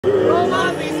Roll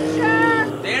on these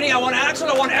chairs! Danny, I want action,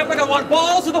 I want epic, I want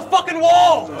balls to the fucking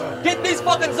wall! Get these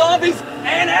fucking zombies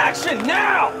and action,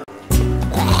 now!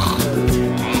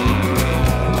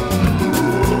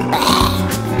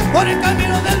 Por el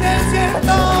camino del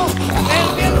desierto, el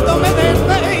viento me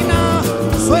despeina,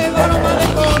 suego aroma de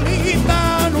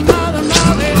colita, nomada de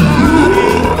la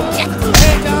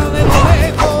ella de lo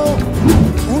lejos,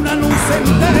 una luz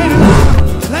entera,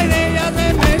 la idea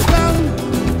de mezclan,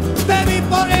 te vi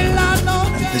por en la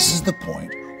noche. And this is the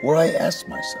point where I ask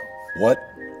myself,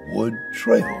 what would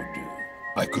Trejo do?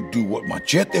 I could do what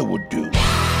Machete would do.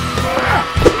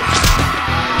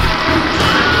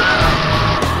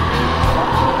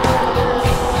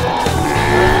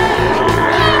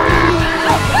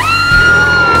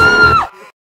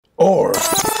 Or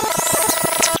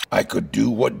I could do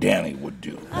what Danny would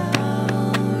do.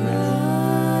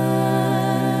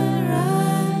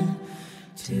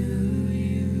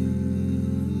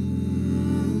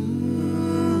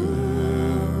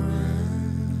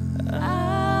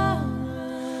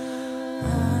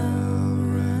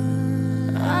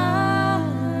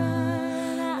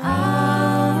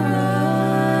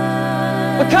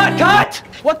 Cut!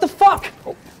 What the fuck?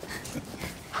 Oh.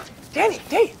 Danny,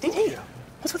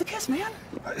 what's with the kiss, man?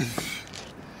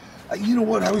 You know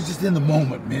what? I was just in the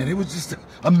moment, man. It was just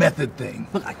a method thing.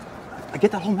 Look, I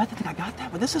get that whole method thing, I got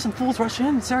that, but this isn't fools rush in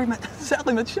and Sally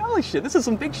Michelli shit. This is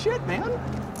some big shit, man.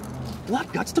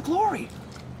 Blood, guts, to glory.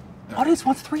 Audience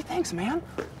wants three things, man.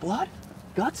 Blood,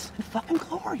 guts, and fucking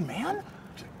glory, man.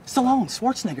 Stallone,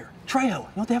 Schwarzenegger, Trejo. You know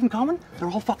what they have in common? They're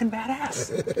all fucking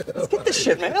badass. Let's get this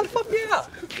shit, man. Fuck yeah.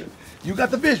 You got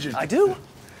the vision. I do.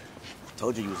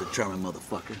 Told you was a charming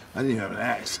motherfucker. I didn't have an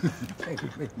axe. Hey,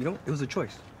 you know, it was a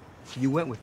choice. You went with